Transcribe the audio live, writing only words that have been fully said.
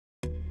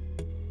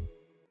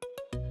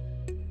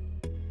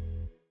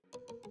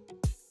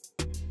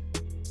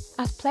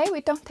At Play, we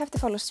don't have to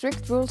follow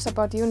strict rules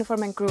about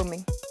uniform and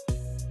grooming.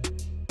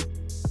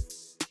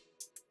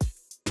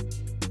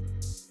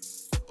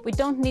 We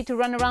don't need to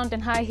run around in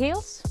high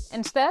heels.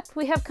 Instead,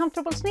 we have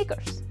comfortable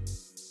sneakers.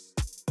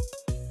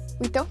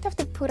 We don't have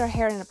to put our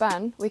hair in a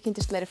bun, we can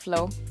just let it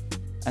flow.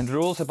 And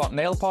rules about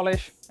nail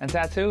polish and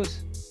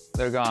tattoos,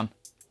 they're gone.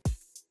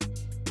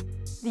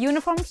 The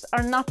uniforms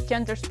are not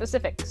gender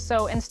specific,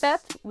 so instead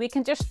we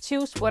can just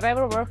choose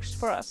whatever works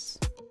for us.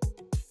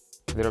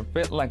 They're a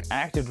bit like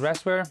active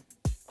dress wear,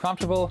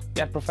 comfortable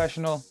yet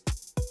professional,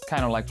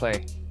 kind of like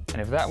Play.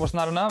 And if that was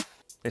not enough,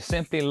 they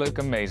simply look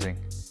amazing.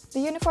 The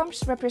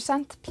uniforms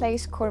represent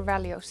Play's core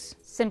values.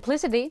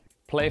 Simplicity,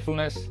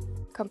 Playfulness,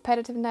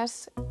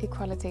 competitiveness,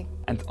 equality.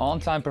 and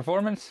on-time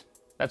performance,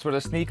 that's where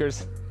the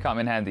sneakers come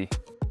in handy.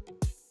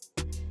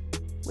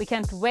 we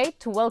can't wait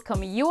to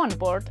welcome you on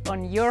board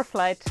on your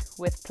flight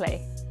with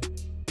Play.